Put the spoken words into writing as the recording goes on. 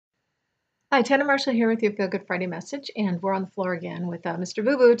Hi, Tanna Marshall here with your Feel Good Friday message, and we're on the floor again with Mr.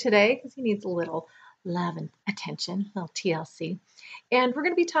 Boo Boo today because he needs a little love and attention, a little TLC. And we're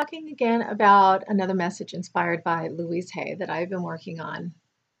going to be talking again about another message inspired by Louise Hay that I've been working on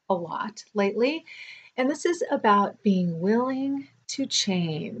a lot lately. And this is about being willing to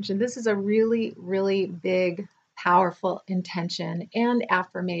change. And this is a really, really big, powerful intention and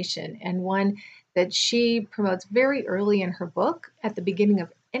affirmation, and one that she promotes very early in her book at the beginning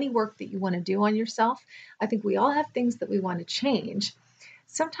of any work that you want to do on yourself. I think we all have things that we want to change.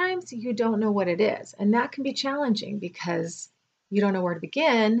 Sometimes you don't know what it is, and that can be challenging because you don't know where to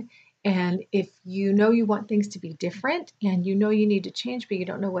begin. And if you know you want things to be different and you know you need to change, but you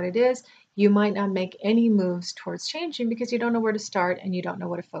don't know what it is, you might not make any moves towards changing because you don't know where to start and you don't know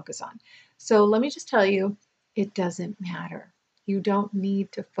what to focus on. So let me just tell you, it doesn't matter. You don't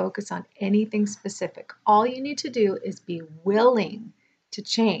need to focus on anything specific. All you need to do is be willing to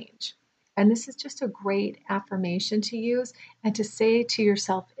change. And this is just a great affirmation to use and to say to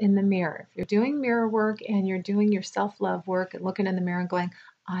yourself in the mirror. If you're doing mirror work and you're doing your self-love work and looking in the mirror and going,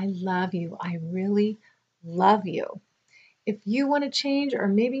 I love you. I really love you. If you want to change, or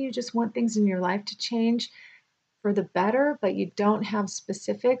maybe you just want things in your life to change for the better, but you don't have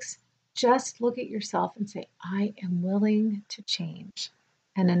specifics, just look at yourself and say, I am willing to change.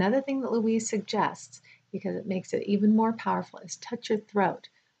 And another thing that Louise suggests, because it makes it even more powerful, is touch your throat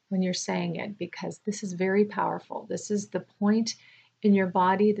when you're saying it, because this is very powerful. This is the point in your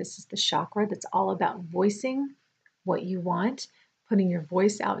body. This is the chakra that's all about voicing what you want, putting your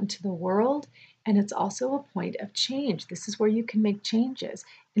voice out into the world. And it's also a point of change. This is where you can make changes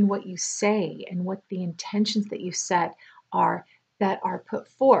in what you say and what the intentions that you set are that are put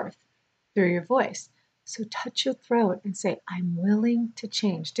forth through your voice. So touch your throat and say, I'm willing to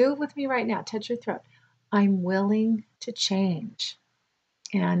change. Do it with me right now. Touch your throat. I'm willing to change.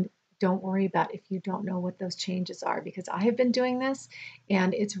 And don't worry about if you don't know what those changes are, because I have been doing this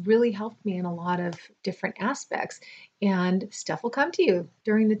and it's really helped me in a lot of different aspects. And stuff will come to you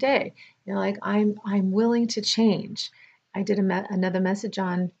during the day. You're like, I'm willing to change. I did another message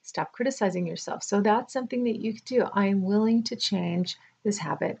on stop criticizing yourself. So that's something that you could do. I'm willing to change this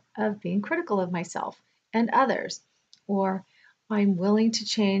habit of being critical of myself and others. Or I'm willing to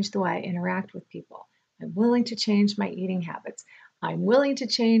change the way I interact with people. I'm willing to change my eating habits. I'm willing to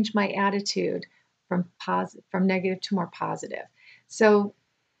change my attitude from negative to more positive. So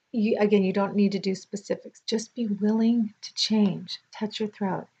you don't need to do specifics. Just be willing to change. Touch your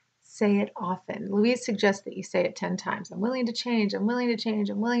throat. Say it often. Louise suggests that you say it 10 times. I'm willing to change. I'm willing to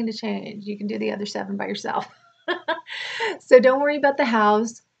change. I'm willing to change. You can do the other 7 by yourself. So don't worry about the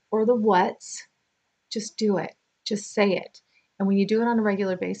hows or the whats. Just do it. Just say it. And when you do it on a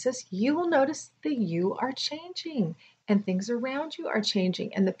regular basis, you will notice that you are changing and things around you are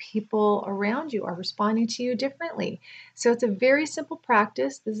changing and the people around you are responding to you differently. So it's a very simple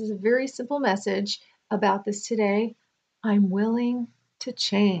practice. This is a very simple message about this today. I'm willing to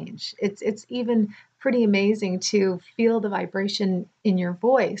change. It's even pretty amazing to feel the vibration in your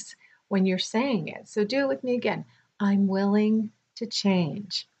voice when you're saying it. So do it with me again. I'm willing to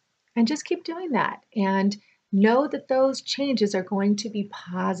change. And just keep doing that. And know that those changes are going to be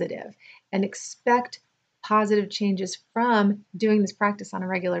positive, and expect positive changes from doing this practice on a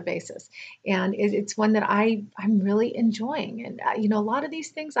regular basis. And it's one that I'm really enjoying. And, a lot of these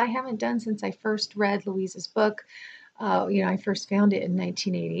things I haven't done since I first read Louise's book. I first found it in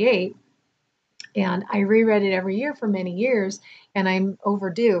 1988. And I reread it every year for many years, and I'm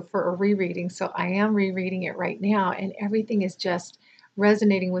overdue for a rereading. So I am rereading it right now, and everything is just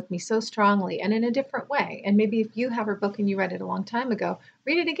resonating with me so strongly and in a different way. And maybe if you have her book and you read it a long time ago,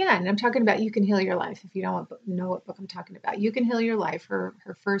 read it again. And I'm talking about You Can Heal Your Life. If you don't know what book I'm talking about, You Can Heal Your Life, her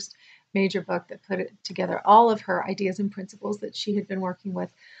first major book that put it together all of her ideas and principles that she had been working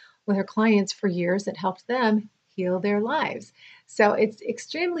with her clients for years that helped them heal their lives. So it's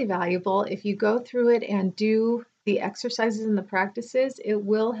extremely valuable. If you go through it and do the exercises and the practices, it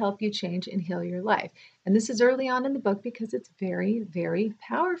will help you change and heal your life. And this is early on in the book because it's very, very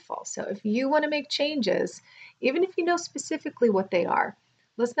powerful. So if you want to make changes, even if you know specifically what they are,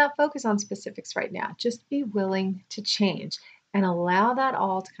 let's not focus on specifics right now. Just be willing to change and allow that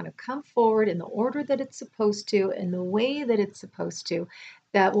all to kind of come forward in the order that it's supposed to, in the way that it's supposed to,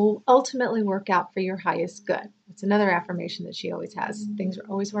 that will ultimately work out for your highest good. It's another affirmation that she always has. Things are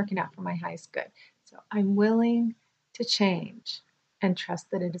always working out for my highest good. So I'm willing to change and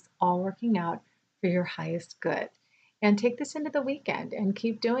trust that it is all working out for your highest good. And take this into the weekend and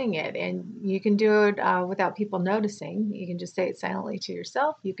keep doing it. And you can do it without people noticing. You can just say it silently to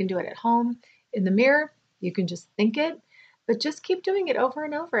yourself. You can do it at home in the mirror. You can just think it. But just keep doing it over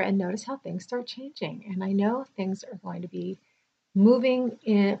and over and notice how things start changing. And I know things are going to be moving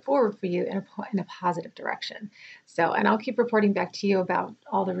forward for you in a positive direction. So, and I'll keep reporting back to you about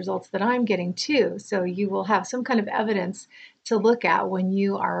all the results that I'm getting too. So you will have some kind of evidence to look at when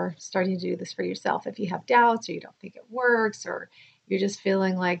you are starting to do this for yourself. If you have doubts or you don't think it works or you're just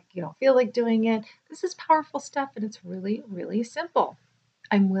feeling like you don't feel like doing it, this is powerful stuff and it's really, really simple.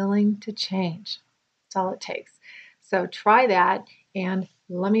 I'm willing to change. That's all it takes. So try that and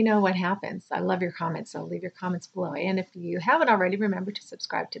let me know what happens. I love your comments, so leave your comments below. And if you haven't already, remember to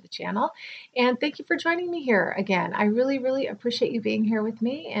subscribe to the channel. And thank you for joining me here again. I really, really appreciate you being here with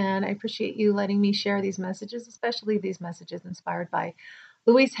me, and I appreciate you letting me share these messages, especially these messages inspired by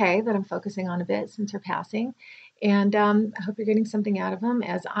Louise Hay that I'm focusing on a bit since her passing. And I hope you're getting something out of them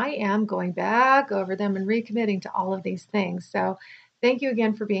as I am going back over them and recommitting to all of these things. So thank you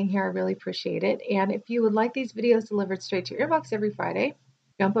again for being here. I really appreciate it. And if you would like these videos delivered straight to your inbox every Friday,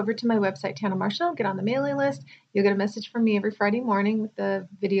 jump over to my website, Tanna Marshall, get on the mailing list. You'll get a message from me every Friday morning with the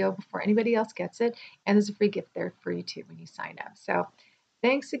video before anybody else gets it. And there's a free gift there for you too when you sign up. So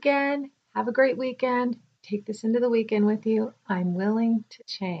thanks again. Have a great weekend. Take this into the weekend with you. I'm willing to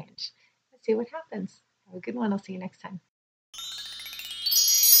change. Let's see what happens. Have a good one. I'll see you next time.